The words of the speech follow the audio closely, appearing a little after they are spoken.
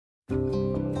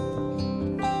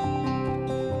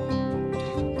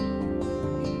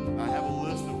have a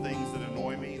list of things that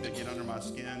annoy me, that get under my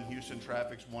skin. Houston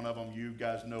traffic's one of them. You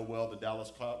guys know well the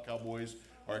Dallas Cowboys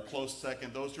are a close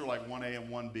second. Those two are like 1A and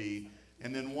 1B.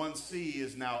 And then 1C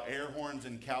is now air horns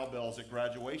and cowbells at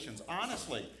graduations.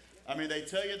 Honestly, I mean, they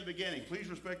tell you at the beginning, please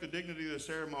respect the dignity of the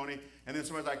ceremony. And then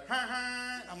somebody's like, ha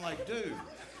ha. I'm like, dude.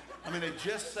 I mean, they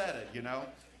just said it, you know.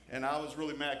 And I was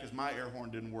really mad because my air horn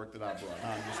didn't work that I brought. No,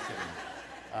 I'm just kidding.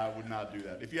 I would not do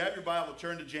that. If you have your Bible,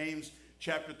 turn to James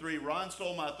chapter 3. Ron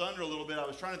stole my thunder a little bit. I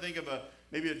was trying to think of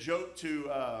maybe a joke to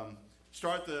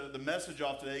start the message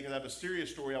off today, because I have a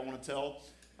serious story I want to tell.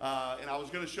 And I was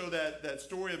going to show that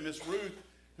story of Miss Ruth,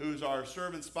 who's our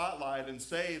servant spotlight, and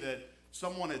say that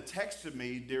someone had texted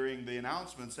me during the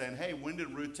announcement saying, hey, when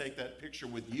did Ruth take that picture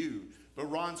with you?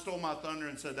 But Ron stole my thunder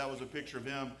and said that was a picture of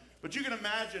him. But you can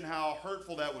imagine how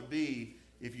hurtful that would be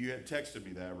if you had texted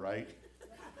me that, right?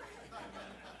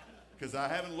 Because I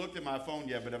haven't looked at my phone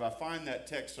yet, but if I find that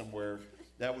text somewhere,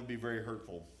 that would be very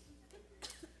hurtful.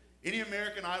 Any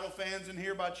American Idol fans in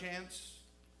here by chance?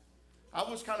 I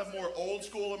was kind of more old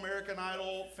school American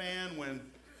Idol fan when,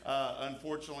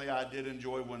 unfortunately, I did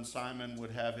enjoy when Simon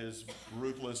would have his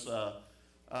ruthless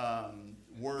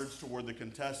words toward the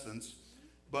contestants.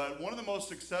 But one of the most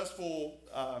successful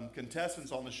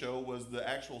contestants on the show was the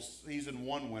actual season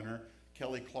 1 winner,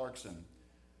 Kelly Clarkson.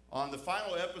 On the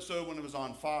final episode, when it was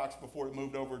on Fox, before it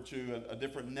moved over to a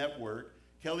different network,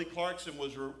 Kelly Clarkson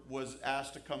was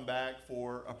asked to come back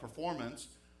for a performance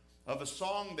of a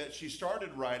song that she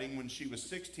started writing when she was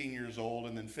 16 years old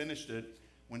and then finished it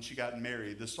when she got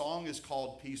married. The song is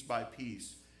called Piece by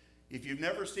Piece. If you've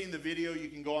never seen the video, you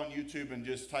can go on YouTube and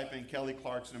just type in Kelly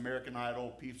Clarkson American Idol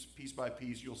Piece by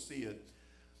Piece. You'll see it.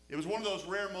 It was one of those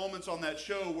rare moments on that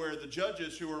show where the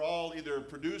judges, who are all either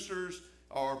producers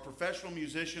or professional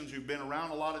musicians who've been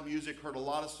around a lot of music, heard a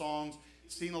lot of songs,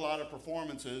 seen a lot of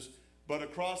performances, but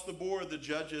across the board, the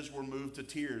judges were moved to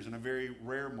tears in a very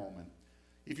rare moment.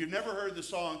 If you've never heard the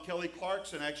song, Kelly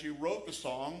Clarkson actually wrote the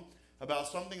song about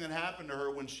something that happened to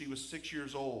her when she was 6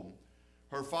 years old.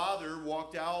 Her father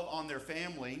walked out on their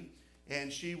family,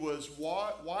 and she was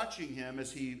watching him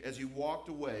as he walked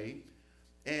away.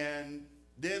 And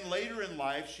then later in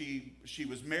life, she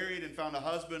was married and found a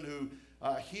husband who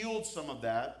healed some of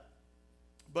that.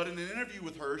 But in an interview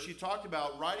with her, she talked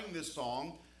about writing this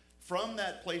song from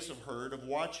that place of hurt, of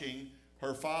watching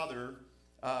her father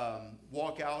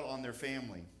walk out on their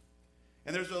family.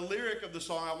 And there's a lyric of the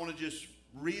song. I want to just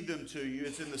read them to you.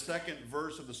 It's in the second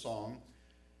verse of the song.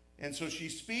 And so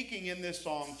she's speaking in this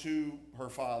song to her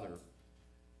father.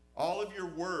 All of your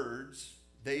words,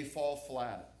 they fall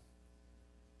flat.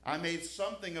 I made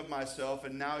something of myself,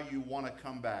 and now you want to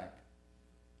come back.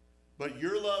 But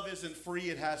your love isn't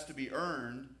free, it has to be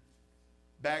earned.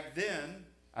 Back then,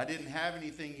 I didn't have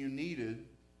anything you needed,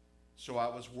 so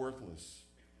I was worthless.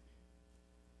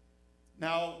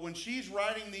 Now, when she's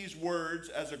writing these words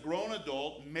as a grown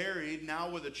adult, married, now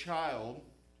with a child,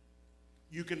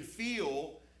 you can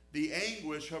feel the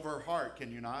anguish of her heart,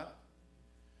 can you not?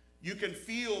 You can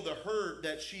feel the hurt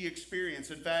that she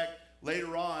experienced. In fact,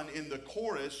 later on in the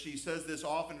chorus, she says this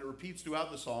often, it repeats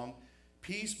throughout the song,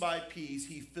 piece by piece,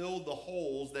 he filled the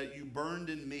holes that you burned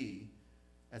in me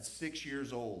at 6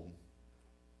 years old.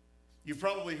 You've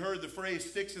probably heard the phrase,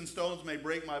 sticks and stones may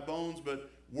break my bones, but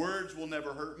words will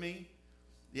never hurt me.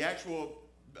 The actual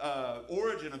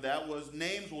origin of that was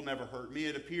names will never hurt me.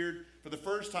 It appeared for the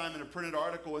first time in a printed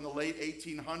article in the late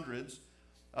 1800s.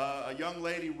 A young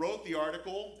lady wrote the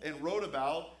article and wrote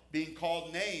about being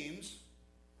called names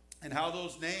and how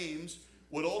those names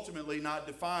would ultimately not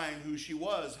define who she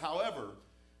was. However,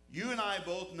 you and I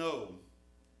both know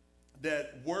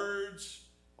that words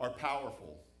are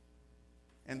powerful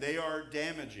and they are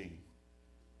damaging.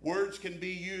 Words can be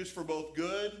used for both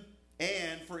good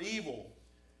and for evil.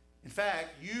 In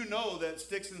fact, you know that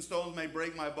sticks and stones may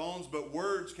break my bones, but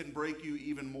words can break you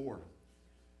even more.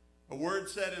 A word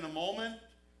said in a moment,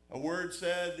 a word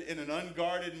said in an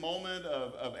unguarded moment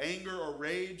of anger or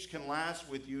rage can last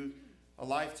with you a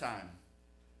lifetime.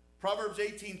 Proverbs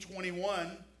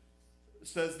 18:21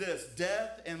 says this,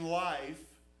 death and life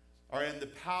are in the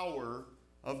power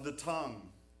of the tongue.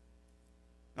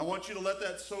 Now I want you to let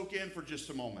that soak in for just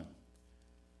a moment.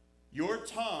 Your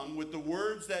tongue, with the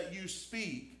words that you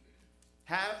speak,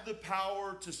 have the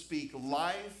power to speak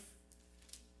life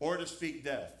or to speak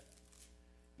death.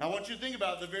 Now, I want you to think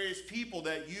about the various people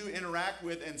that you interact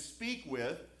with and speak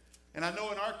with. And I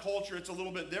know in our culture it's a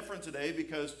little bit different today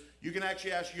because you can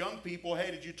actually ask young people,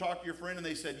 hey, did you talk to your friend? And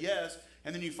they said yes.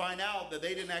 And then you find out that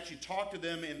they didn't actually talk to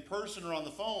them in person or on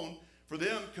the phone For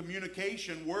them,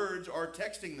 communication, words, are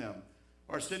texting them,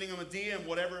 or sending them a DM,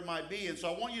 whatever it might be. And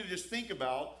so I want you to just think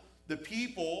about the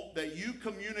people that you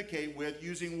communicate with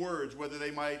using words, whether they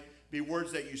might be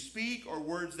words that you speak or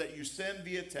words that you send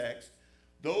via text.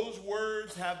 Those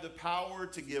words have the power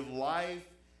to give life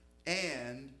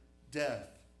and death.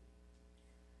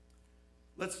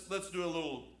 Let's do a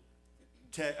little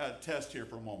test here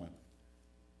for a moment.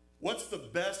 What's the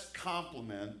best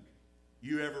compliment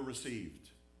you ever received?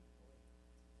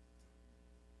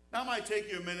 Now, it might take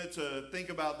you a minute to think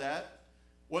about that.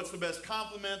 What's the best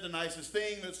compliment, the nicest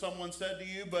thing that someone said to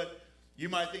you? But you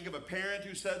might think of a parent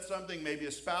who said something, maybe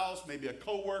a spouse, maybe a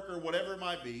coworker, whatever it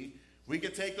might be. We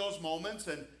could take those moments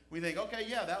and we think, okay,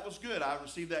 yeah, that was good. I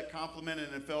received that compliment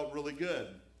and it felt really good.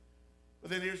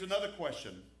 But then here's another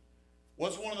question.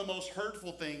 What's one of the most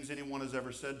hurtful things anyone has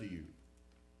ever said to you?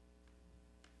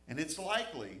 And it's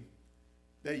likely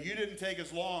that you didn't take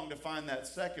as long to find that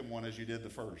second one as you did the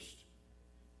first.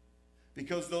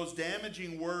 Because those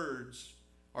damaging words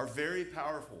are very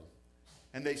powerful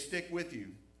and they stick with you.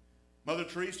 Mother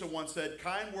Teresa once said,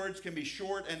 kind words can be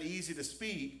short and easy to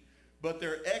speak, but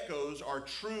their echoes are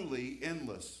truly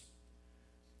endless.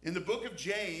 In the book of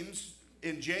James,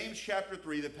 in James chapter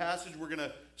 3, the passage we're going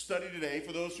to study today,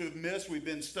 for those who have missed, we've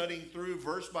been studying through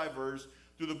verse by verse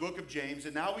through the book of James,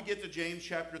 and now we get to James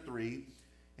chapter 3,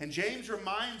 and James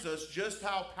reminds us just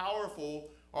how powerful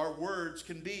our words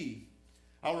can be.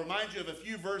 I'll remind you of a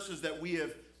few verses that we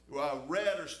have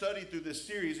read or studied through this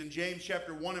series. In James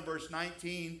chapter 1 and verse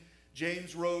 19,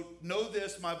 James wrote, "Know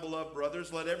this, my beloved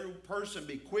brothers, let every person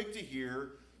be quick to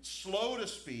hear, slow to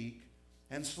speak,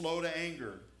 and slow to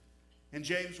anger." In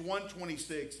James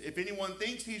 1:26, "If anyone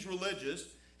thinks he's religious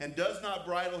and does not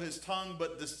bridle his tongue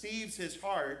but deceives his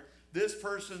heart, this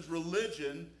person's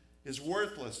religion is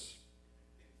worthless."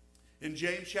 In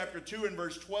James chapter 2 and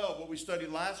verse 12, what we studied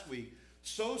last week,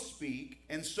 "So speak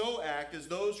and so act as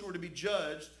those who are to be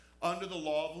judged under the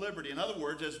law of liberty." In other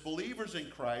words, as believers in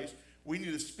Christ, we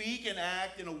need to speak and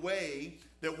act in a way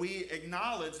that we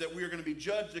acknowledge that we are going to be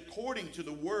judged according to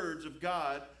the words of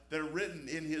God that are written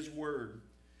in his word.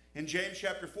 In James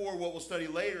chapter 4, what we'll study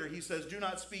later, he says, "Do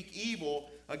not speak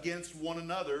evil against one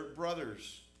another,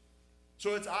 brothers."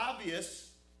 So it's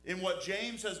obvious in what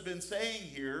James has been saying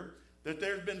here that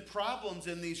there's been problems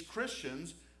in these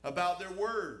Christians about their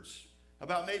words,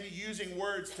 about maybe using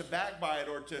words to backbite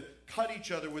or to cut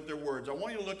each other with their words. I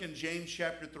want you to look in James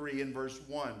chapter 3 and verse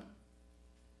 1.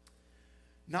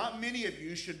 "Not many of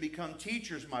you should become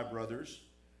teachers, my brothers,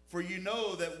 for you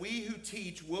know that we who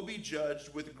teach will be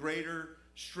judged with greater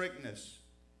strictness."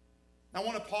 I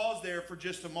want to pause there for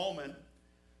just a moment.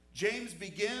 James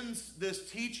begins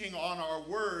this teaching on our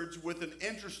words with an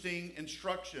interesting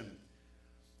instruction,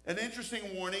 an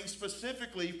interesting warning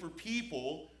specifically for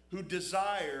people who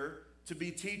desire to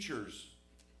be teachers.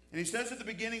 And he says at the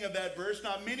beginning of that verse,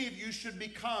 "Not many of you should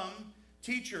become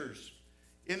teachers."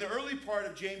 In the early part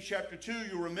of James chapter 2,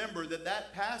 you'll remember that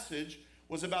that passage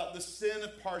was about the sin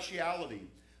of partiality.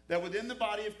 That within the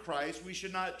body of Christ, we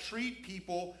should not treat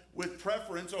people with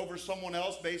preference over someone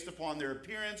else based upon their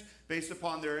appearance, based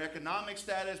upon their economic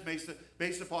status,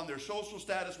 based upon their social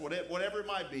status, whatever it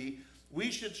might be.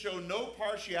 We should show no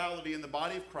partiality in the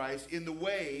body of Christ in the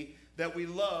way that we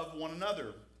love one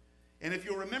another. And if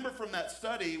you'll remember from that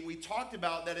study, we talked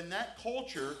about that in that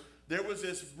culture, there was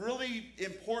this really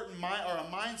important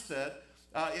mindset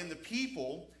in the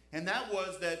people, and that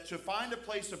was that to find a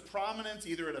place of prominence,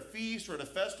 either at a feast or at a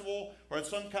festival or at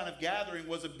some kind of gathering,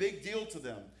 was a big deal to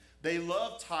them. They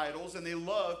loved titles and they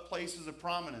loved places of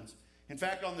prominence. In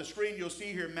fact, on the screen, you'll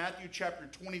see here Matthew chapter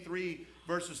 23,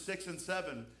 verses 6 and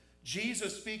 7.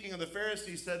 Jesus, speaking of the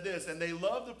Pharisees, said this, "And they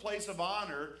loved the place of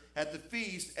honor at the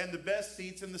feast and the best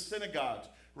seats in the synagogues."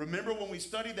 Remember when we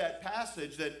studied that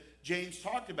passage that James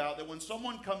talked about, that when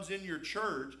someone comes in your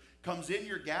church, comes in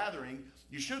your gathering,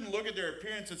 you shouldn't look at their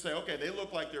appearance and say, okay, they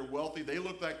look like they're wealthy, they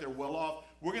look like they're well off,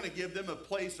 we're going to give them a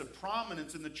place of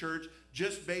prominence in the church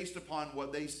just based upon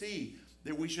what they see.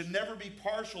 That we should never be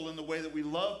partial in the way that we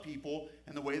love people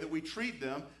and the way that we treat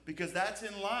them, because that's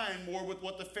in line more with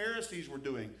what the Pharisees were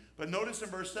doing. But notice in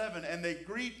verse 7, "And they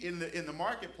greet in the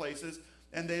marketplaces,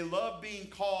 and they love being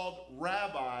called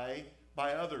rabbi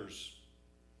by others."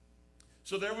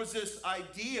 So there was this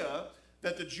idea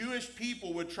that the Jewish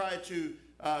people would try to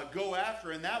go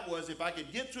after, and that was, if I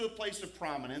could get to a place of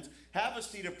prominence, have a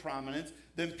seat of prominence,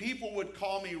 then people would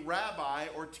call me rabbi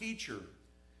or teacher.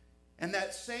 And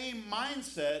that same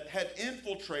mindset had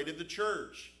infiltrated the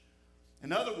church.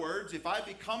 In other words, if I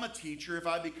become a teacher, if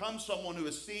I become someone who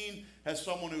is seen as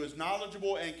someone who is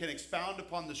knowledgeable and can expound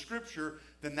upon the Scripture,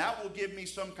 then that will give me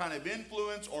some kind of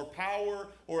influence or power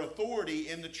or authority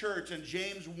in the church. And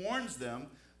James warns them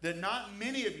that not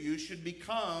many of you should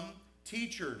become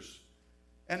teachers.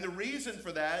 And the reason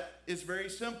for that is very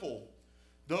simple.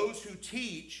 Those who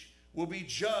teach will be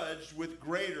judged with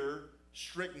greater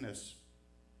strictness.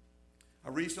 I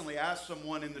recently asked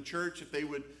someone in the church if they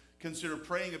would consider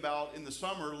praying about in the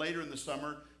summer, later in the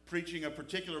summer, preaching a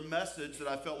particular message that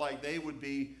I felt like they would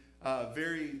be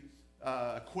very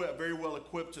well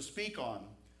equipped to speak on.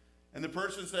 And the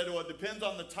person said, well, it depends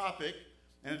on the topic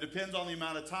and it depends on the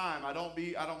amount of time. I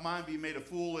don't mind being made a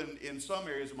fool in some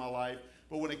areas of my life,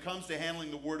 but when it comes to handling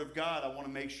the Word of God, I want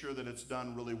to make sure that it's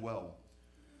done really well.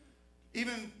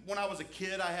 Even when I was a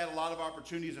kid, I had a lot of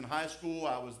opportunities in high school.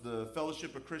 I was the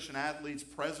Fellowship of Christian Athletes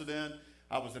president.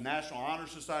 I was the National Honor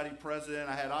Society president.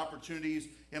 I had opportunities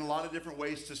in a lot of different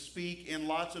ways to speak in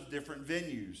lots of different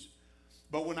venues.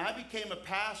 But when I became a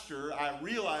pastor, I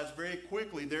realized very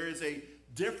quickly there is a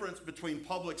difference between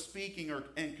public speaking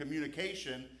and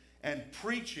communication and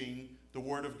preaching the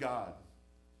Word of God.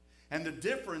 And the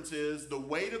difference is the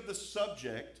weight of the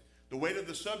subject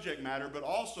matter, but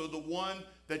also the one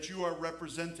that you are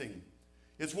representing.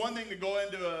 It's one thing to go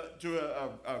into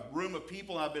a room of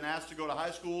people, and I've been asked to go to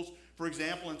high schools, for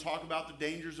example, and talk about the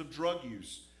dangers of drug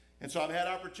use. And so I've had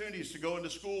opportunities to go into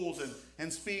schools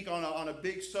and speak on a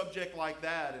big subject like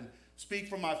that, and speak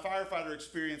from my firefighter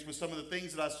experience with some of the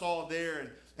things that I saw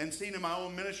there and seen in my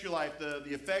own ministry life,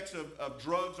 the effects of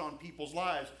drugs on people's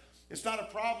lives. It's not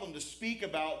a problem to speak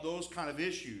about those kind of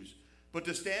issues. But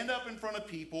to stand up in front of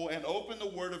people and open the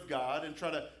Word of God and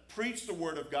try to preach the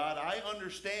Word of God, I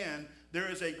understand there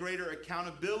is a greater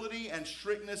accountability and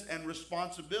strictness and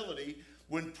responsibility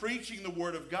when preaching the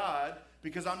Word of God,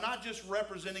 because I'm not just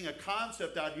representing a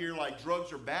concept out here like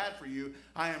drugs are bad for you.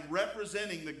 I am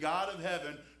representing the God of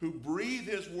heaven who breathed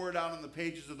His Word out on the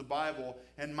pages of the Bible.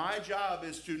 And my job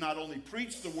is to not only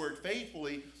preach the Word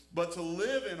faithfully, but to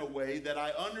live in a way that I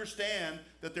understand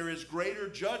that there is greater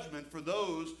judgment for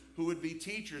those who would be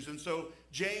teachers. And so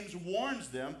James warns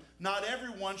them, not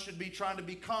everyone should be trying to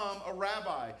become a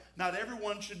rabbi. Not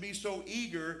everyone should be so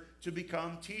eager to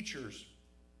become teachers.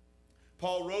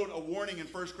 Paul wrote a warning in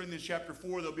 1 Corinthians chapter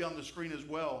 4, they'll be on the screen as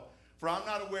well. For I'm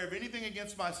not aware of anything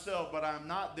against myself, but I am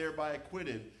not thereby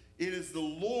acquitted. It is the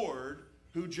Lord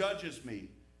who judges me.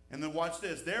 And then watch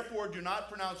this. Therefore do not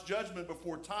pronounce judgment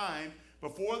before time,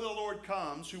 before the Lord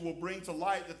comes, who will bring to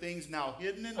light the things now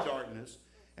hidden in darkness,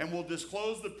 and will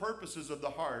disclose the purposes of the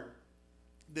heart.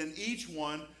 Then each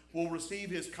one will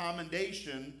receive his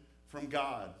commendation from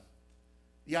God.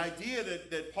 The idea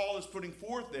that Paul is putting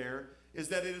forth there is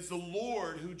that it is the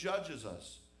Lord who judges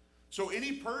us. So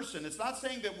any person, it's not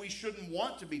saying that we shouldn't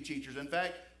want to be teachers. In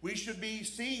fact, we should be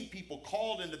seeing people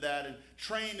called into that and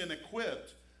trained and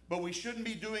equipped. But we shouldn't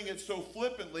be doing it so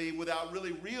flippantly without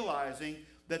really realizing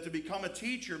that to become a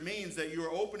teacher means that you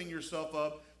are opening yourself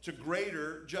up to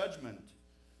greater judgment.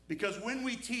 Because when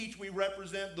we teach, we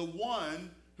represent the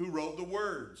one who wrote the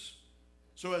words.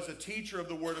 So as a teacher of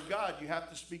the Word of God, you have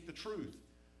to speak the truth.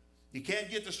 You can't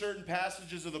get to certain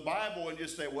passages of the Bible and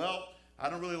just say, well, I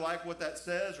don't really like what that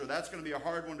says, or that's going to be a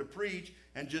hard one to preach,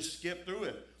 and just skip through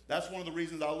it. That's one of the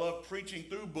reasons I love preaching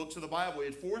through books of the Bible.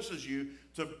 It forces you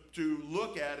to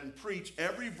look at and preach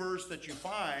every verse that you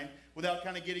find without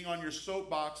kind of getting on your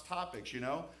soapbox topics, you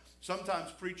know.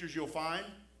 Sometimes preachers you'll find,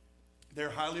 they're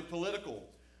highly political.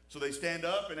 So they stand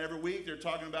up and every week they're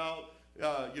talking about,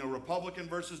 Republican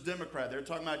versus Democrat. They're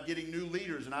talking about getting new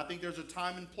leaders. And I think there's a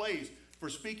time and place for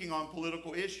speaking on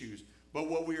political issues. But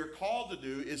what we are called to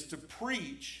do is to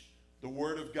preach the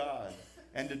Word of God,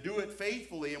 and to do it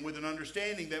faithfully and with an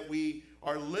understanding that we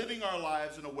are living our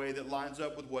lives in a way that lines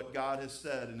up with what God has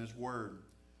said in His Word.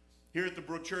 Here at the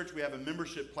Brook Church, we have a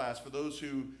membership class for those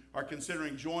who are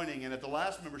considering joining. And at the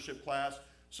last membership class,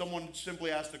 someone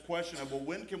simply asked the question of, well,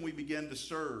 when can we begin to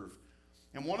serve?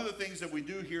 And one of the things that we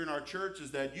do here in our church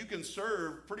is that you can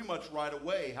serve pretty much right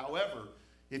away. However,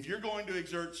 if you're going to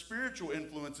exert spiritual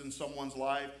influence in someone's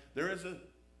life, there's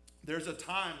a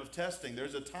time of testing.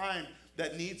 There's a time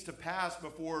that needs to pass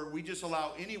before we just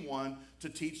allow anyone to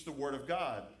teach the Word of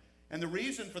God. And the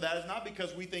reason for that is not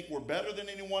because we think we're better than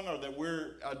anyone or that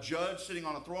we're a judge sitting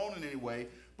on a throne in any way,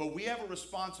 but we have a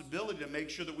responsibility to make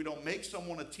sure that we don't make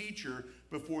someone a teacher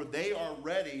before they are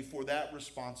ready for that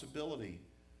responsibility.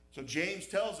 So James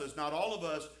tells us not all of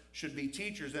us should be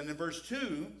teachers. And in verse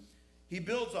 2, he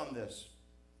builds on this.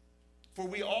 For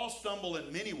we all stumble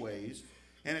in many ways,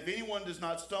 and if anyone does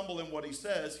not stumble in what he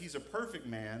says, he's a perfect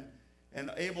man and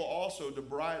able also to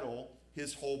bridle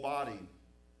his whole body.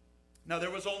 Now,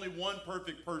 there was only one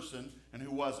perfect person, and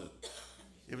who was it?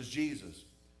 It was Jesus.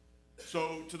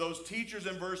 So to those teachers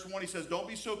in verse 1, he says, don't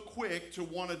be so quick to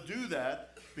want to do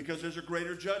that because there's a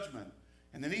greater judgment.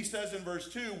 And then he says in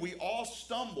verse 2, we all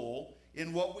stumble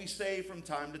in what we say from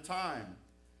time to time.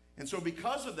 And so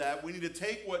because of that, we need to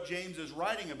take what James is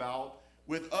writing about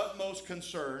with utmost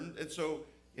concern. And so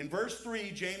in verse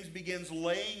 3, James begins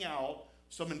laying out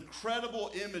some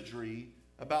incredible imagery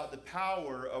about the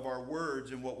power of our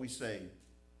words and what we say.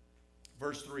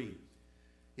 Verse 3,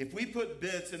 if we put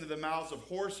bits into the mouths of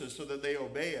horses so that they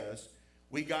obey us,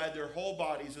 we guide their whole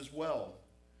bodies as well.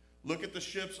 Look at the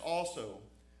ships also.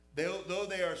 Though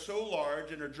they are so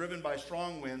large and are driven by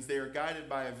strong winds, they are guided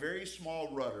by a very small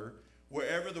rudder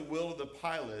wherever the will of the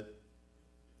pilot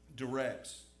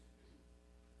directs.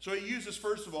 So he uses,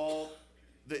 first of all,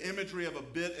 the imagery of a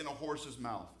bit in a horse's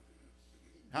mouth.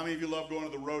 How many of you love going to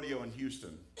the rodeo in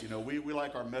Houston? You know, we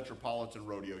like our metropolitan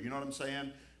rodeo. You know what I'm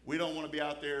saying? We don't want to be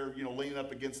out there, you know, leaning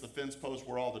up against the fence post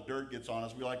where all the dirt gets on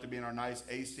us. We like to be in our nice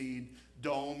AC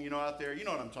dome, you know, out there. You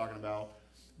know what I'm talking about.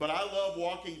 But I love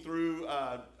walking through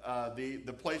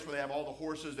the place where they have all the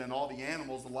horses and all the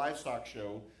animals, the livestock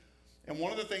show. And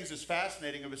one of the things that's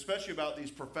fascinating, especially about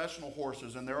these professional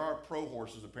horses, and there are pro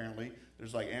horses apparently.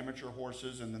 There's like amateur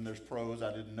horses and then there's pros.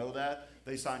 I didn't know that.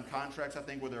 They sign contracts, I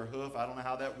think, with their hoof. I don't know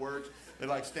how that works. They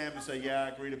like stamp and say, yeah, I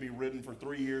agree to be ridden for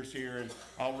 3 years here and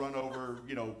I'll run over,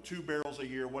 you know, 2 barrels a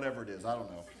year, whatever it is. I don't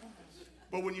know.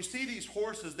 But when you see these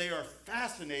horses, they are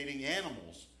fascinating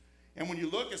animals. And when you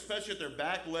look, especially at their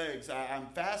back legs, I'm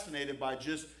fascinated by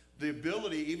just the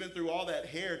ability, even through all that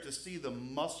hair, to see the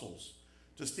muscles,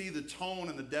 to see the tone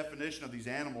and the definition of these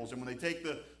animals. And when they take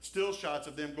the still shots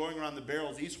of them going around the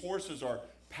barrels, these horses are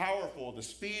powerful, the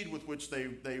speed with which they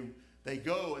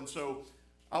go. And so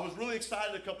I was really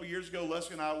excited a couple years ago.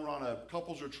 Leslie and I were on a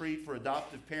couples retreat for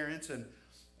adoptive parents, and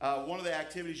one of the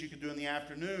activities you could do in the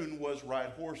afternoon was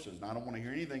ride horses. Now, I don't want to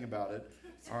hear anything about it.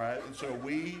 All right, and so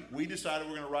we decided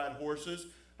we're going to ride horses.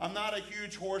 I'm not a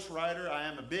huge horse rider.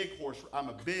 I'm a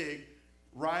big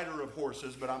rider of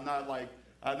horses, but I'm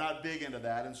not big into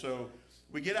that. And so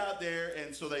we get out there,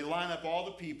 and so they line up all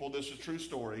the people. This is a true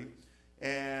story,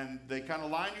 and they kind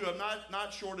of line you up,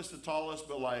 not shortest to tallest,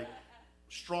 but like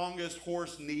strongest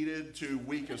horse needed to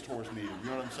weakest horse needed.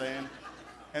 You know what I'm saying?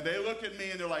 And they look at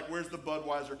me and they're like, "Where's the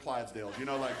Budweiser Clydesdales? You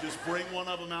know, like just bring one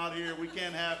of them out here. We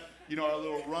can't have, you know, our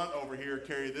little runt over here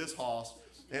carry this hoss."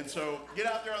 And so get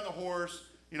out there on the horse.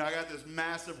 You know, I got this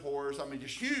massive horse. I mean,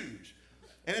 just huge.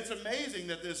 And it's amazing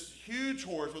that this huge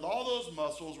horse with all those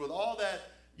muscles, with all that,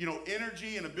 you know,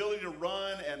 energy and ability to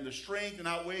run and the strength, and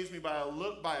outweighs me by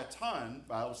a ton.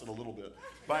 I almost said a little bit.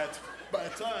 By a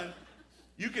ton.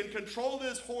 You can control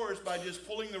this horse by just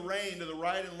pulling the rein to the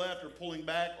right and left, or pulling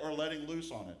back, or letting loose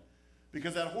on it.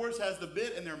 Because that horse has the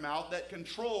bit in their mouth that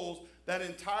controls that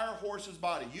entire horse's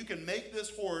body. You can make this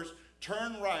horse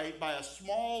turn right by a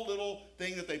small little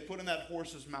thing that they put in that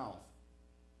horse's mouth.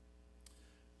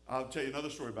 I'll tell you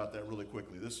another story about that really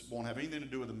quickly. This won't have anything to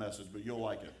do with the message, but you'll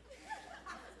like it.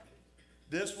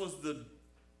 This was the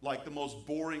most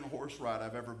boring horse ride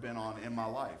I've ever been on in my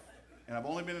life. And I've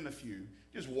only been in a few.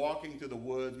 Just walking through the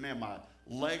woods, man, my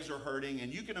legs are hurting.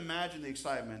 And you can imagine the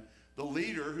excitement. The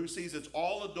leader, who sees it's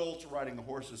all adults riding the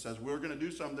horses, says, we're going to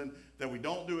do something that we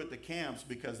don't do at the camps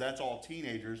because that's all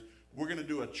teenagers. We're going to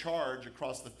do a charge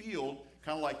across the field,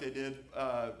 kind of like they did,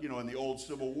 in the old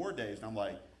Civil War days. And I'm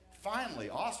like, finally,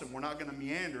 awesome. We're not going to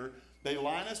meander. They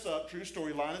line us up, true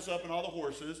story, line us up in all the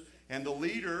horses, and the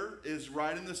leader is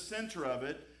right in the center of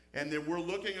it. And then we're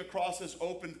looking across this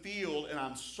open field, and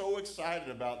I'm so excited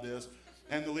about this.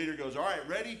 And the leader goes, all right,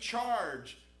 ready,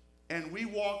 charge. And we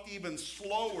walked even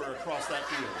slower across that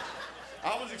field.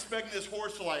 I was expecting this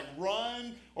horse to like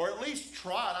run or at least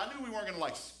trot. I knew we weren't going to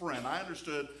like sprint. I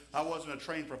understood I wasn't a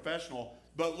trained professional.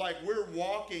 But like we're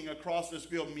walking across this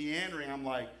field meandering. I'm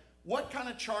like, what kind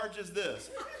of charge is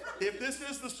this? If this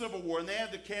is the Civil War and they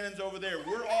have the cannons over there,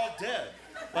 we're all dead.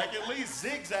 Like at least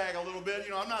zigzag a little bit.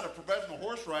 You know, I'm not a professional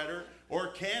horse rider or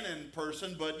cannon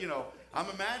person, but you know, I'm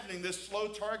imagining this slow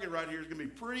target right here is going to be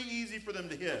pretty easy for them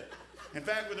to hit. In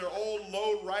fact, with their old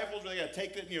load rifles where they got to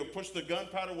take it, you know, push the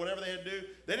gunpowder, whatever they had to do,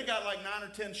 they'd have got like 9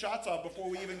 or 10 shots off before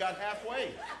we even got halfway.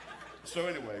 So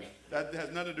anyway, that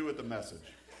has nothing to do with the message.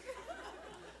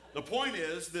 The point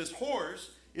is, this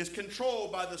horse is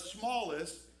controlled by the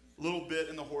smallest little bit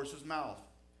in the horse's mouth.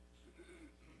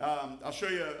 I'll show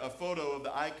you a photo of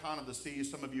the icon of the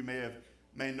seas. Some of you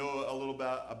may know a little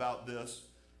bit about this.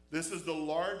 This is the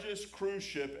largest cruise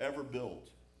ship ever built.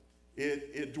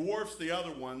 It dwarfs the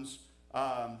other ones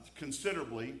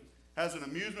considerably. has an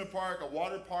amusement park, a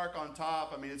water park on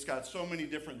top. I mean, it's got so many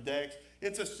different decks.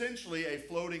 It's essentially a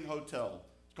floating hotel.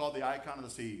 It's called the Icon of the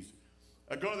Seas.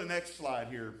 Go to the next slide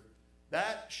here.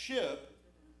 That ship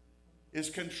is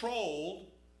controlled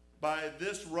by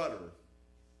this rudder.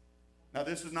 Now,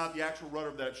 this is not the actual rudder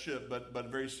of that ship,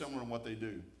 but very similar in what they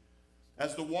do.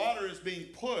 As the water is being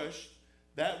pushed,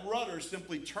 that rudder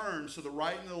simply turns to the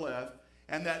right and the left,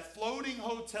 and that floating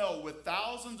hotel with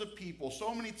thousands of people,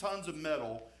 so many tons of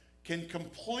metal, can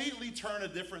completely turn a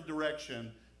different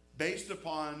direction based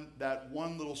upon that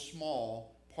one little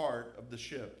small part of the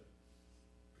ship.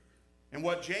 And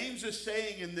what James is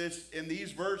saying in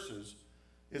these verses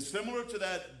is similar to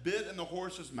that bit in the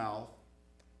horse's mouth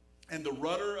and the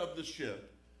rudder of the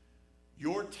ship.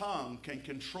 Your tongue can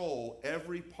control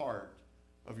every part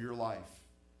of your life.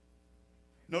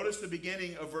 Notice the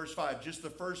beginning of verse 5, just the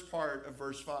first part of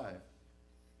verse 5.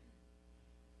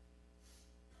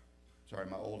 Sorry,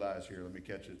 my old eyes here. Let me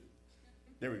catch it.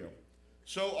 There we go.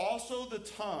 So also the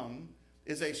tongue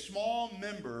is a small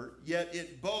member, yet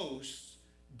it boasts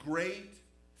great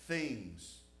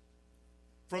things.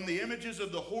 From the images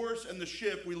of the horse and the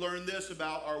ship, we learn this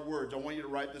about our words. I want you to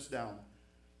write this down.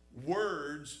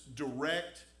 Words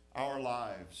direct our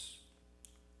lives.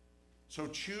 So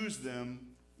choose them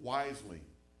wisely.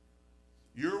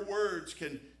 Your words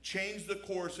can change the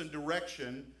course and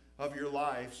direction of your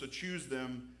life, so choose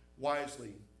them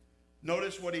wisely.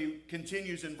 Notice what he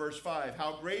continues in verse 5.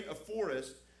 How great a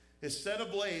forest is set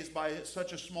ablaze by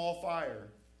such a small fire.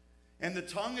 And the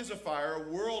tongue is a fire, a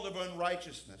world of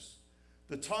unrighteousness.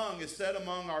 The tongue is set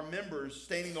among our members,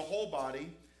 staining the whole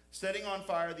body, setting on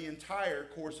fire the entire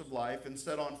course of life, and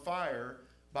set on fire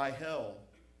by hell.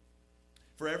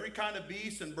 For every kind of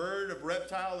beast and bird, of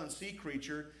reptile and sea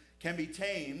creature can be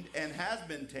tamed and has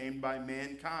been tamed by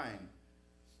mankind.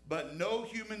 But no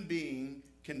human being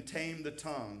can tame the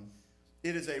tongue.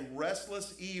 It is a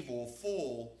restless evil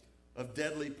full of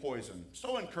deadly poison.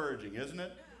 So encouraging, isn't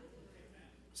it?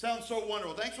 Sounds so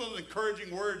wonderful. Thanks for those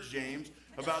encouraging words, James,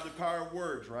 about the power of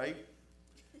words, right?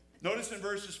 Notice in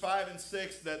verses 5 and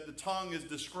 6 that the tongue is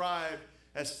described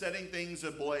as setting things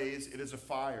ablaze. It is a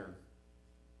fire.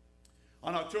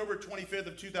 On October 25th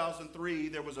of 2003,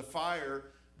 there was a fire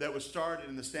that was started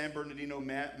in the San Bernardino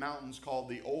Mountains called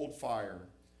the Old Fire.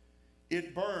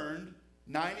 It burned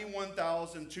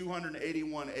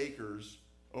 91,281 acres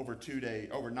over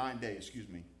 9 days.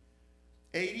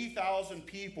 80,000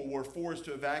 people were forced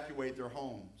to evacuate their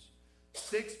homes.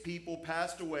 6 people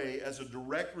passed away as a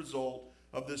direct result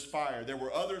of this fire. There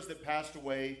were others that passed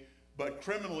away, but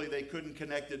criminally they couldn't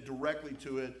connect it directly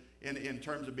to it in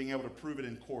terms of being able to prove it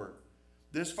in court.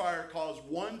 This fire caused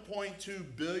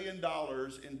 $1.2 billion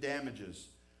in damages.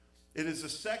 It is the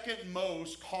second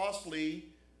most costly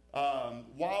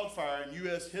wildfire in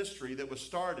U.S. history that was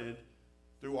started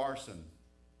through arson.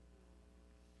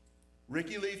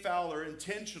 Ricky Lee Fowler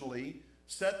intentionally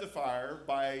set the fire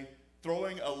by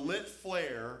throwing a lit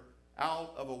flare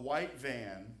out of a white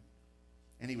van,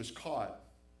 and he was caught.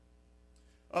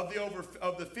 Of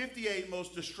the 58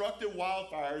 most destructive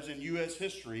wildfires in U.S.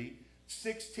 history,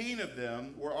 16 of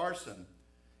them were arson.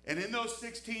 And in those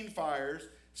 16 fires,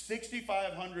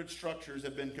 6,500 structures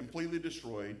have been completely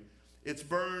destroyed. It's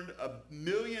burned 1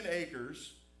 million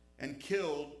acres and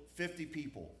killed 50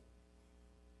 people.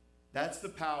 That's the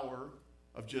power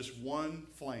of just one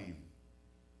flame.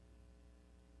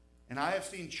 And I have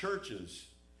seen churches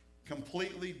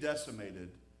completely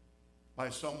decimated by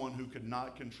someone who could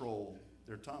not control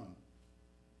their tongue.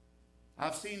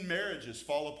 I've seen marriages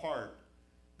fall apart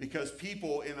because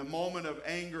people in a moment of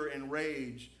anger and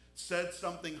rage said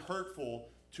something hurtful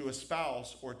to a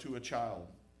spouse or to a child.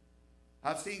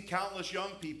 I've seen countless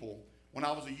young people when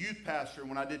I was a youth pastor,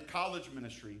 when I did college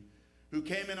ministry, who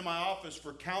came into my office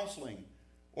for counseling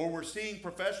or were seeing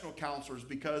professional counselors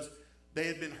because they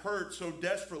had been hurt so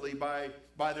desperately by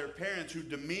their parents who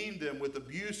demeaned them with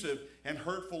abusive and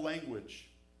hurtful language.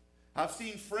 I've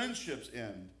seen friendships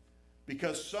end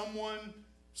because someone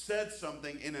said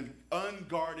something in an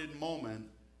unguarded moment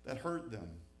that hurt them.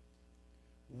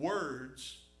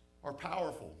 Words are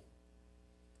powerful.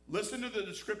 Listen to the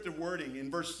descriptive wording in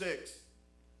verse 6.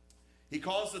 He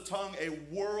calls the tongue a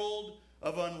world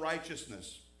of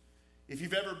unrighteousness. If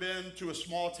you've ever been to a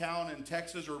small town in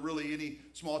Texas, or really any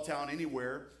small town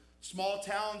anywhere, small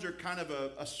towns are kind of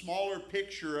a smaller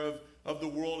picture of the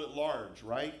world at large,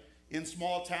 right? In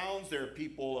small towns, there are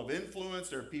people of influence,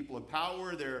 there are people of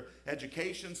power, there are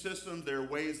education systems, there are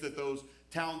ways that those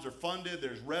towns are funded,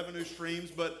 there's revenue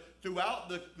streams, but throughout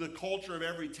the culture of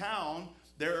every town,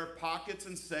 there are pockets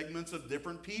and segments of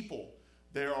different people.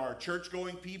 There are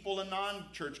church-going people and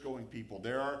non-church-going people.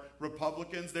 There are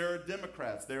Republicans, there are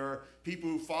Democrats. There are people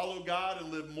who follow God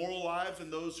and live moral lives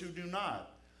and those who do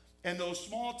not. And those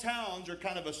small towns are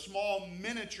kind of a small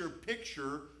miniature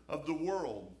picture of the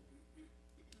world.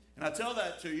 And I tell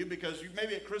that to you because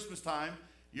maybe at Christmas time,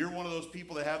 you're one of those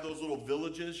people that have those little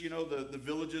villages, you know, the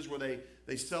villages where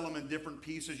they sell them in different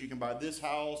pieces. You can buy this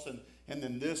house and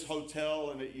then this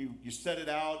hotel, and you set it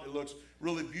out. It looks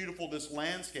really beautiful, this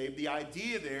landscape. The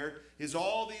idea there is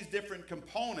all these different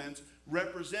components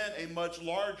represent a much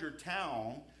larger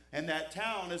town, and that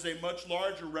town is a much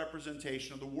larger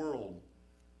representation of the world.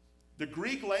 The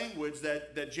Greek language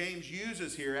that James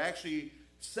uses here actually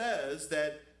says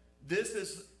that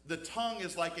the tongue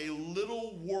is like a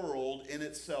little world in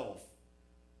itself.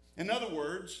 In other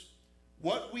words,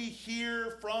 what we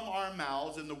hear from our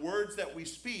mouths and the words that we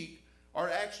speak are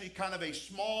actually kind of a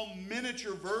small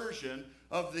miniature version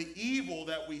of the evil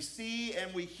that we see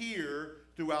and we hear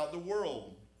throughout the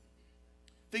world.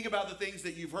 Think about the things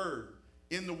that you've heard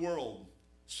in the world: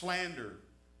 slander,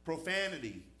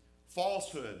 profanity,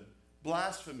 falsehood,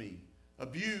 blasphemy,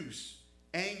 abuse,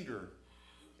 anger.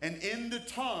 And in the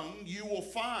tongue, you will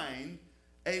find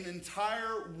an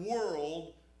entire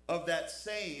world of that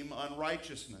same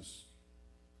unrighteousness.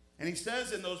 And he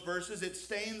says in those verses, it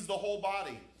stains the whole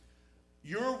body.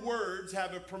 Your words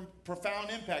have a profound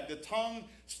impact. The tongue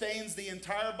stains the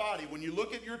entire body. When you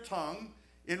look at your tongue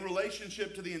in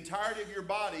relationship to the entirety of your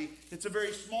body, it's a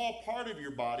very small part of your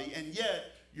body, and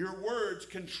yet your words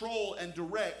control and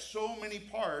direct so many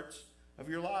parts of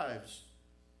your lives.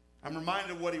 I'm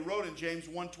reminded of what he wrote in James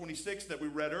 1:26 that we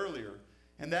read earlier.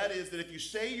 And that is that if you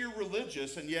say you're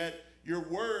religious and yet your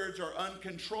words are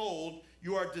uncontrolled,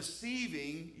 you are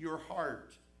deceiving your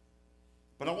heart.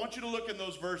 But I want you to look in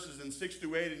those verses in 6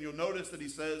 through 8, and you'll notice that he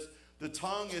says, the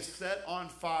tongue is set on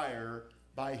fire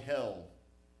by hell.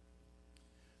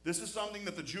 This is something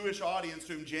that the Jewish audience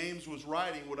to whom James was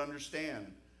writing would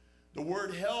understand. The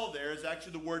word hell there is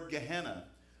actually the word Gehenna.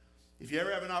 If you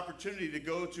ever have an opportunity to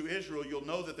go to Israel, you'll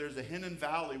know that there's a Hinnom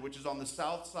Valley, which is on the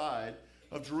south side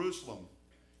of Jerusalem.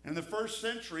 In the first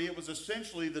century, it was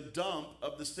essentially the dump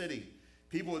of the city.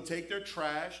 People would take their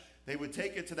trash, they would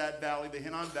take it to that valley, the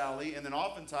Hinnom Valley, and then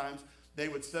oftentimes they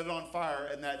would set it on fire,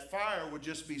 and that fire would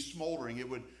just be smoldering. It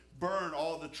would burn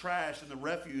all the trash and the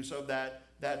refuse of that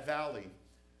valley.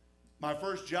 My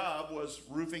first job was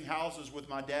roofing houses with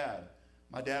my dad.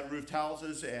 My dad roofed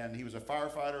houses, and he was a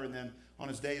firefighter, and then on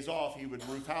his days off, he would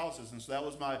roof houses. And so that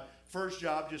was my first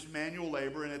job, just manual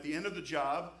labor. And at the end of the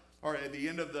job, or at the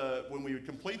end of when we would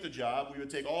complete the job, we would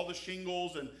take all the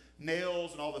shingles and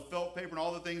nails and all the felt paper and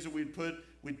all the things that we'd put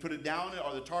it down,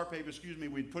 or the tar paper,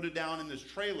 we'd put it down in this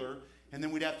trailer, and then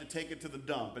we'd have to take it to the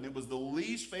dump. And it was the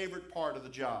least favorite part of the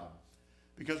job.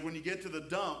 Because when you get to the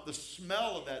dump, the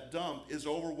smell of that dump is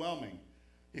overwhelming.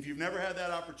 If you've never had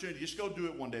that opportunity, just go do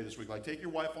it one day this week. Like, take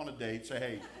your wife on a date. Say,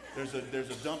 hey, there's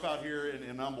a dump out here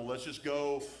in Humble. Let's just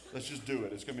go. Let's just do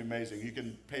it. It's going to be amazing. You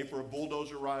can pay for a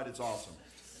bulldozer ride. It's awesome.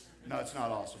 No, it's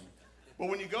not awesome. But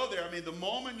when you go there, the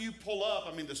moment you pull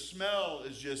up, the smell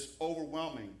is just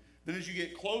overwhelming. Then as you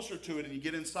get closer to it and you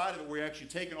get inside of it, where you're actually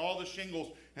taking all the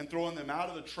shingles and throwing them out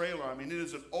of the trailer, it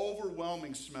is an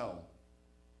overwhelming smell.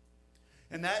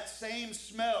 And that same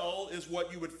smell is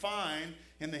what you would find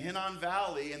in the Hinnom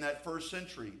Valley in that first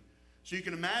century. So you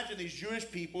can imagine these Jewish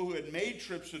people who had made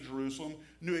trips to Jerusalem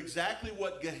knew exactly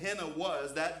what Gehenna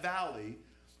was, that valley.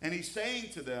 And he's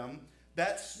saying to them,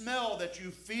 that smell that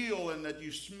you feel and that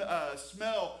you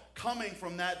smell coming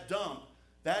from that dump,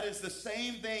 that is the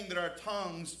same thing that our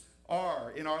tongues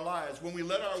are in our lives. When we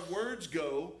let our words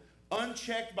go,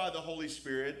 unchecked by the Holy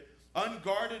Spirit,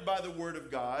 unguarded by the Word of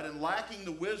God, and lacking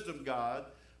the wisdom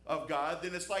of God,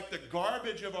 then it's like the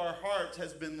garbage of our hearts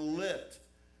has been lit,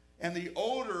 and the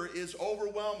odor is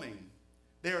overwhelming.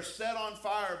 They are set on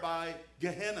fire by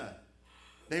Gehenna.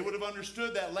 They would have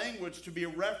understood that language to be a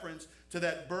reference to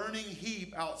that burning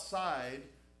heap outside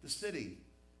the city.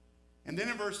 And then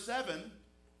in verse 7,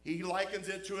 he likens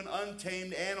it to an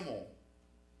untamed animal.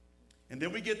 And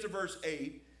then we get to verse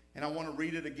 8, and I want to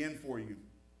read it again for you.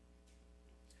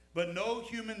 But no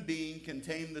human being can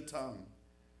tame the tongue.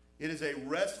 It is a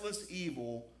restless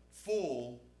evil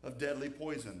full of deadly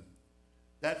poison.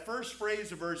 That first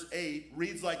phrase of verse 8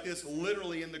 reads like this,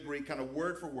 literally in the Greek, kind of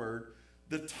word for word.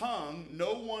 The tongue,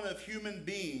 no one of human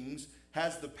beings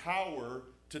has the power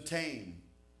to tame.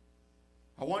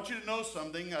 I want you to know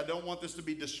something. I don't want this to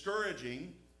be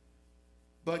discouraging,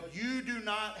 but you do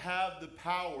not have the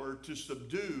power to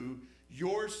subdue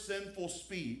your sinful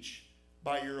speech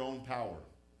by your own power.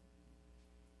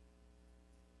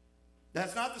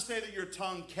 That's not to say that your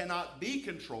tongue cannot be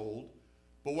controlled,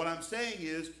 But what I'm saying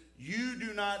is, you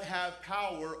do not have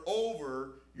power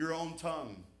over your own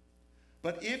tongue.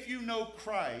 But if you know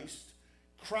Christ,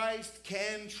 Christ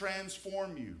can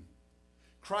transform you.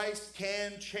 Christ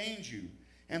can change you.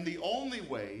 And the only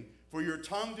way for your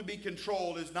tongue to be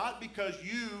controlled is not because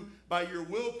you, by your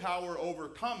willpower,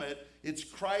 overcome it. It's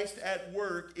Christ at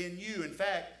work in you. In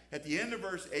fact, at the end of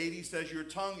verse 8, he says, your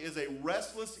tongue is a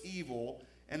restless evil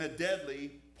and a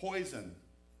deadly poison.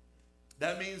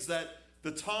 That means that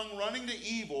the tongue running to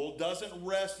evil doesn't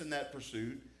rest in that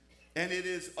pursuit, and it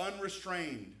is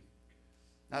unrestrained.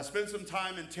 I spent some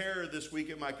time in terror this week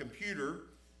at my computer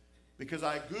because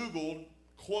I Googled,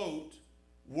 quote,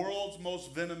 world's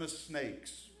most venomous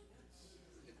snakes.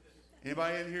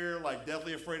 Anybody in here like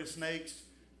deathly afraid of snakes?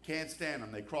 Can't stand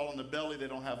them. They crawl on the belly. They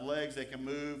don't have legs. They can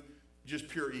move. Just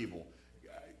pure evil.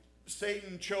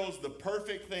 Satan chose the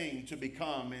perfect thing to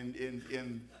become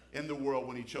in the world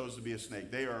when he chose to be a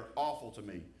snake. They are awful to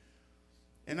me.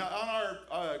 And on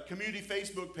our community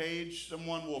Facebook page,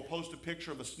 someone will post a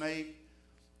picture of a snake,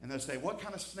 and they'll say, what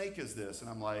kind of snake is this? And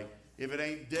I'm like, if it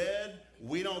ain't dead,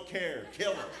 we don't care.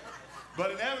 Kill it.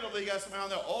 But inevitably, you got somebody on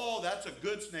there, oh, that's a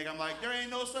good snake. I'm like, there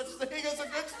ain't no such thing as a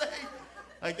good snake.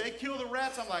 Like, they kill the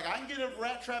rats. I'm like, I can get a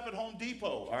rat trap at Home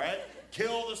Depot, all right?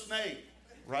 Kill the snake,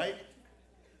 right?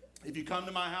 If you come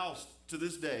to my house to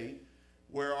this day,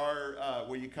 where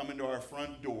you come into our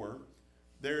front door,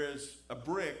 there is a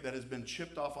brick that has been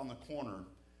chipped off on the corner,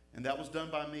 and that was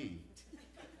done by me.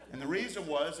 And the reason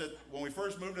was that when we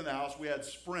first moved in the house, we had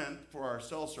Sprint for our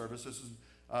cell service. This is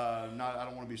I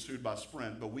don't want to be sued by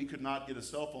Sprint, but we could not get a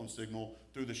cell phone signal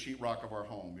through the sheetrock of our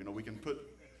home. You know, we can put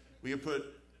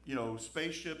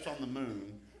spaceships on the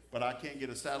moon, but I can't get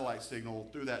a satellite signal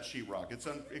through that sheetrock. It's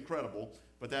incredible,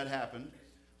 but that happened.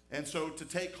 And so to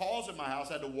take calls at my house,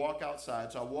 I had to walk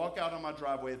outside. So I walk out on my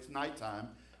driveway. It's nighttime.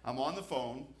 I'm on the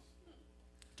phone,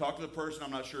 talk to the person.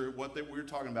 I'm not sure what we were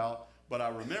talking about, but I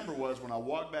remember was when I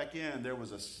walked back in, there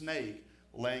was a snake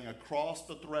laying across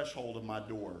the threshold of my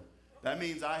door. That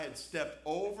means I had stepped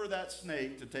over that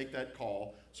snake to take that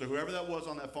call. So whoever that was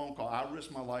on that phone call, I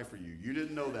risked my life for you. You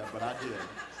didn't know that, but I did.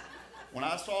 When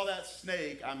I saw that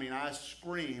snake, I mean, I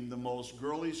screamed the most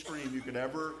girly scream you could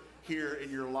ever hear in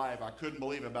your life. I couldn't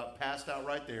believe it. About passed out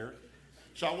right there.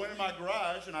 So I went in my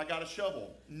garage and I got a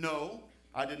shovel. No,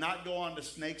 I did not go on to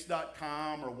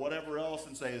snakes.com or whatever else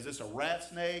and say, is this a rat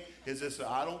snake?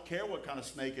 I don't care what kind of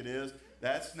snake it is.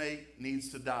 That snake needs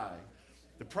to die.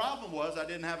 The problem was I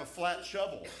didn't have a flat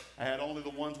shovel. I had only the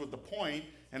ones with the point,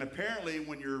 and apparently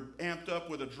when you're amped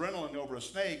up with adrenaline over a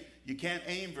snake, you can't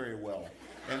aim very well.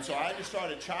 And so I just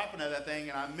started chopping at that thing,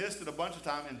 and I missed it a bunch of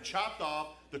times and chopped off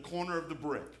the corner of the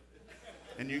brick.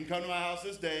 And you can come to my house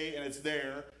this day, and it's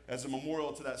there as a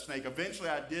memorial to that snake. Eventually,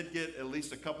 I did get at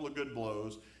least a couple of good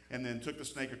blows, and then took the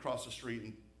snake across the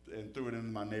street and threw it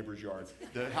into my neighbor's yard.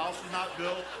 The house was not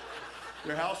built.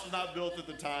 Their house was not built at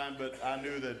the time, but I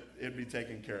knew that it'd be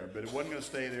taken care of. But it wasn't going to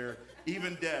stay there,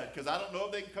 even dead, because I don't know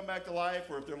if they can come back to life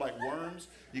or if they're like worms.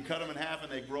 You cut them in half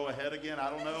and they grow a head again. I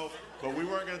don't know, but we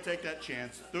weren't going to take that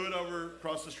chance. Threw it over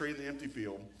across the street in the empty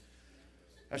field.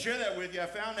 I share that with you. I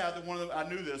found out that I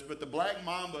knew this, but the black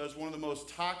mamba is one of the most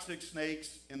toxic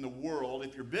snakes in the world.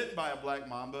 If you're bitten by a black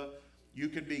mamba, you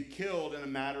could be killed in a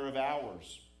matter of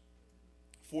hours.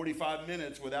 45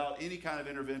 minutes without any kind of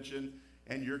intervention,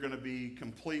 and you're going to be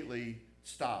completely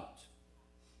stopped.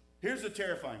 Here's the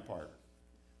terrifying part.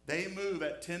 They move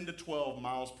at 10 to 12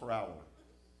 miles per hour.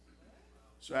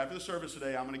 So after the service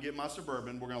today, I'm going to get my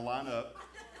Suburban. We're going to line up,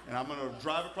 and I'm going to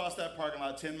drive across that parking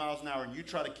lot 10 miles an hour, and you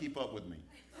try to keep up with me.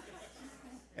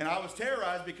 And I was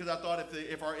terrorized because I thought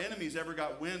if our enemies ever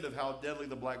got wind of how deadly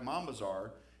the black mambas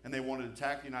are, and they wanted to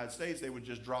attack the United States, they would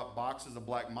just drop boxes of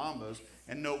black mambas,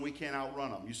 and no, we can't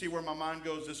outrun them. You see where my mind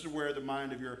goes? This is where the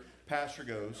mind of your pastor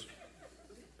goes.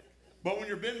 But when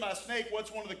you're bitten by a snake,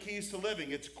 what's one of the keys to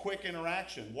living? It's quick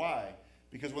interaction. Why?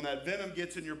 Because when that venom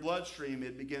gets in your bloodstream,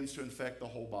 it begins to infect the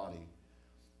whole body.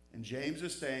 And James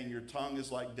is saying your tongue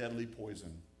is like deadly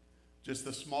poison. Just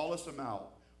the smallest amount,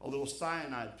 a little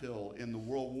cyanide pill in the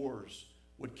world wars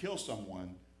would kill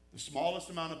someone. The smallest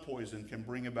amount of poison can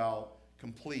bring about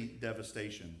complete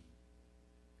devastation.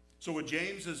 So with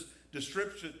James's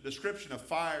description of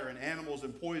fire and animals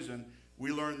and poison,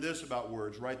 we learn this about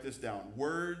words. Write this down.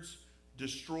 Words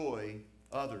destroy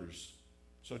others,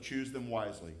 so choose them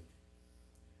wisely.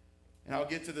 And I'll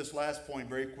get to this last point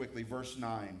very quickly, verse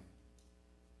 9.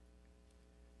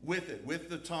 With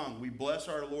the tongue, we bless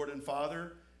our Lord and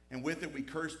Father, and with it we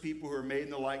curse people who are made in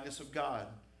the likeness of God.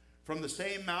 From the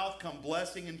same mouth come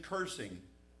blessing and cursing.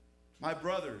 My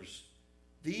brothers,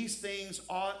 these things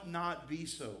ought not be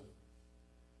so.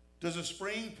 Does a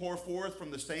spring pour forth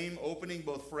from the same opening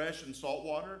both fresh and salt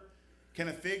water? Can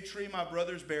a fig tree, my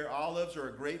brothers, bear olives, or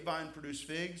a grapevine produce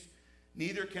figs?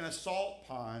 Neither can a salt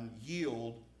pond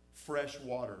yield fresh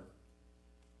water.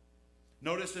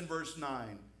 Notice in verse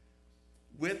 9,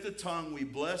 with the tongue we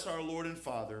bless our Lord and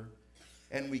Father,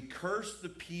 and we curse the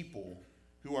people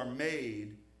who are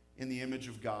made in the image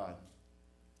of God.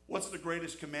 What's the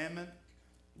greatest commandment?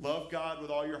 Love God with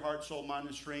all your heart, soul, mind,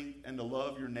 and strength, and to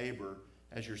love your neighbor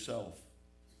as yourself.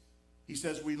 He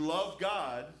says we love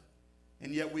God,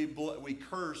 and yet we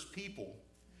curse people.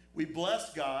 We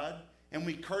bless God, and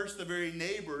we curse the very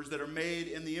neighbors that are made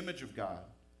in the image of God.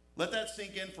 Let that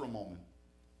sink in for a moment.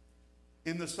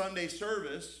 In the Sunday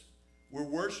service, we're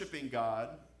worshiping God,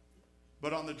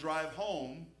 but on the drive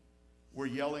home, we're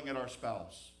yelling at our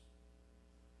spouse.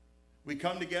 We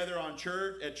come together at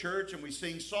church and we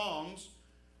sing songs,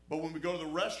 but when we go to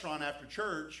the restaurant after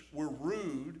church, we're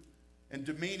rude and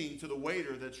demeaning to the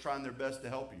waiter that's trying their best to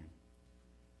help you.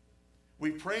 We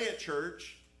pray at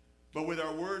church, but with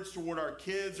our words toward our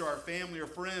kids or our family or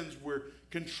friends, we're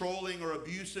controlling or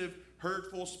abusive,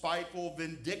 hurtful, spiteful,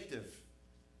 vindictive.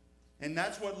 And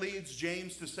that's what leads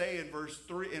James to say in verse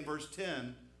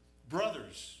 10,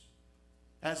 brothers,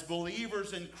 as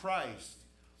believers in Christ,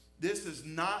 this is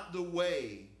not the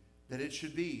way that it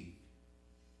should be.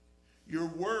 Your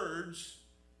words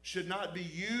should not be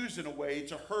used in a way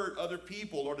to hurt other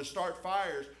people or to start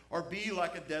fires or be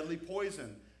like a deadly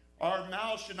poison. Our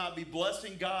mouths should not be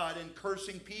blessing God and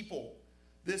cursing people.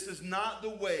 This is not the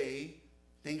way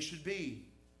things should be.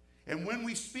 And when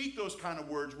we speak those kind of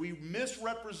words, we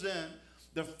misrepresent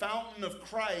the fountain of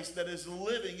Christ that is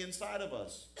living inside of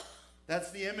us.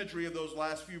 That's the imagery of those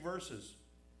last few verses.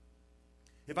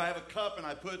 If I have a cup and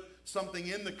I put something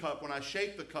in the cup, when I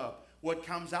shake the cup, what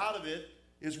comes out of it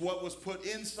is what was put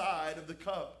inside of the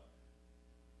cup.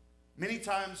 Many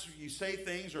times you say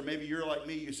things, or maybe you're like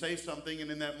me, you say something, and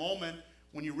in that moment,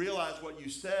 when you realize what you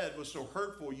said was so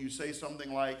hurtful, you say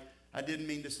something like, I didn't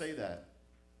mean to say that.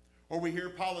 Or we hear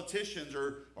politicians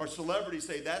or celebrities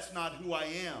say, that's not who I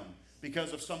am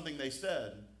because of something they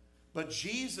said. But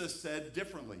Jesus said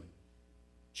differently.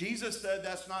 Jesus said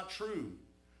that's not true.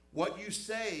 What you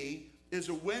say is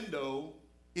a window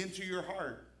into your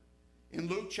heart. In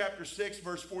Luke chapter 6,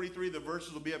 verse 43, the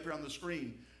verses will be up here on the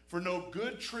screen. For no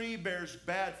good tree bears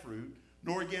bad fruit,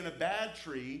 nor again a bad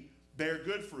tree bear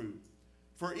good fruit.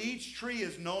 For each tree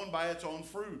is known by its own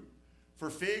fruit. For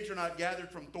figs are not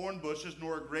gathered from thorn bushes,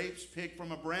 nor are grapes picked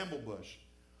from a bramble bush.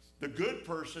 The good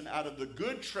person out of the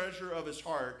good treasure of his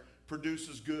heart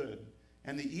produces good,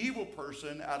 and the evil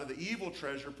person out of the evil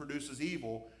treasure produces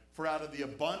evil. For out of the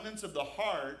abundance of the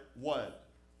heart, what?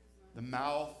 The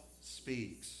mouth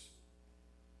speaks.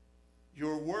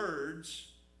 Your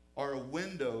words are a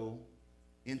window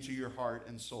into your heart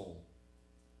and soul.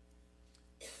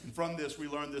 And from this, we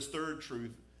learn this third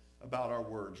truth about our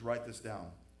words. Write this down.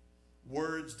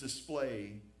 Words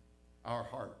display our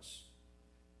hearts.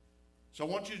 So I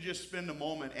want you to just spend a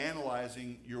moment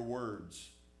analyzing your words.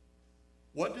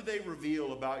 What do they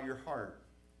reveal about your heart?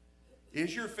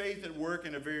 Is your faith at work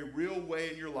in a very real way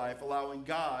in your life, allowing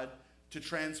God to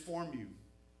transform you?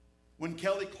 When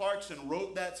Kelly Clarkson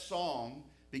wrote that song,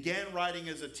 began writing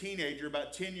as a teenager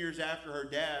about 10 years after her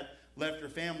dad left her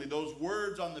family, those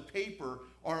words on the paper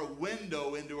are a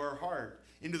window into her heart,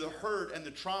 into the hurt and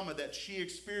the trauma that she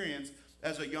experienced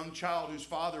as a young child whose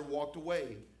father walked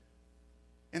away.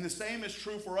 And the same is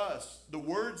true for us. The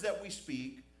words that we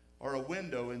speak are a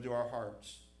window into our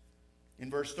hearts. In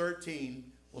verse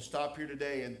 13, we'll stop here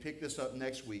today and pick this up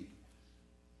next week.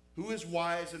 Who is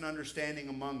wise and understanding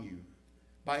among you?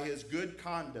 By his good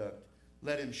conduct,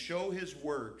 let him show his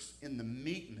works in the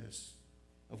meekness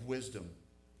of wisdom.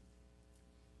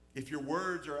 If your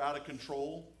words are out of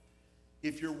control,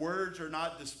 if your words are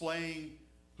not displaying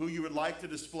who you would like to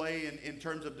display in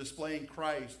terms of displaying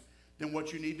Christ, then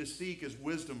what you need to seek is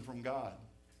wisdom from God.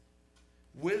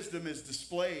 Wisdom is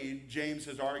displayed, James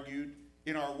has argued,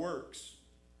 in our works.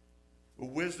 But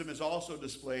wisdom is also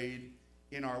displayed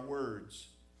in our words.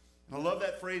 And I love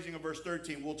that phrasing of verse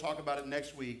 13. We'll talk about it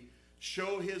next week.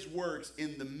 Show his works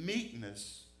in the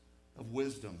meekness of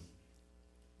wisdom.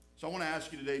 So I want to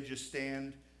ask you today, just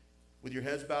stand with your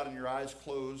heads bowed and your eyes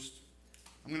closed.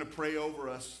 I'm going to pray over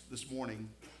us this morning.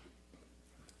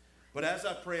 But as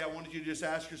I pray, I wanted you to just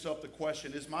ask yourself the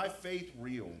question, is my faith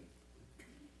real?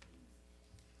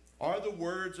 Are the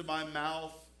words of my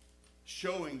mouth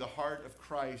showing the heart of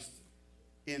Christ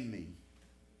in me?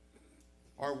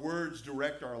 Our words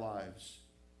direct our lives,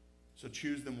 so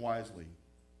choose them wisely.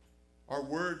 Our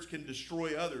words can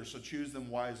destroy others, so choose them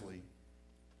wisely.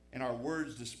 And our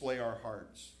words display our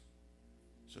hearts.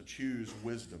 So choose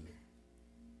wisdom.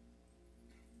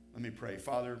 Let me pray.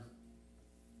 Father,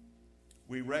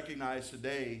 we recognize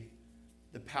today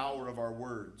the power of our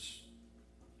words.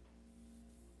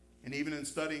 And even in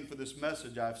studying for this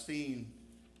message, I've seen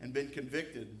and been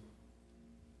convicted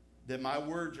that my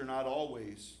words are not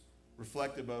always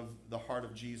reflective of the heart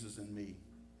of Jesus in me.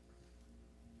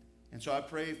 And so I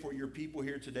pray for your people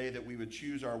here today that we would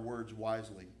choose our words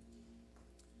wisely.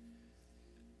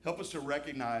 Help us to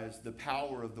recognize the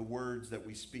power of the words that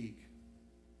we speak,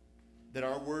 that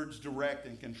our words direct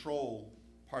and control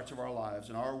parts of our lives,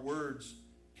 and our words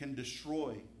can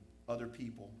destroy other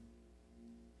people.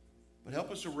 But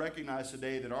help us to recognize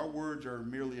today that our words are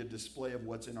merely a display of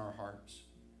what's in our hearts.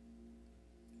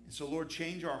 And so, Lord,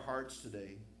 change our hearts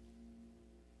today.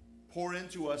 Pour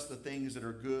into us the things that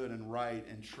are good and right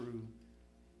and true.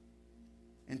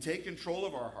 And take control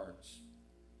of our hearts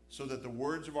so that the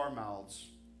words of our mouths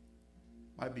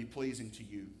might be pleasing to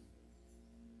you.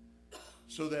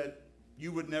 So that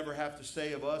you would never have to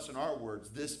say of us and our words,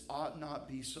 this ought not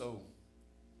be so.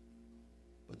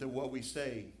 But that what we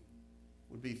say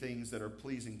would be things that are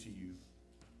pleasing to you.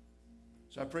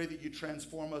 So I pray that you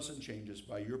transform us and change us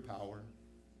by your power.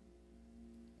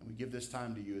 And we give this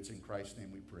time to you. It's in Christ's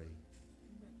name we pray.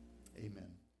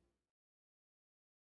 Amen.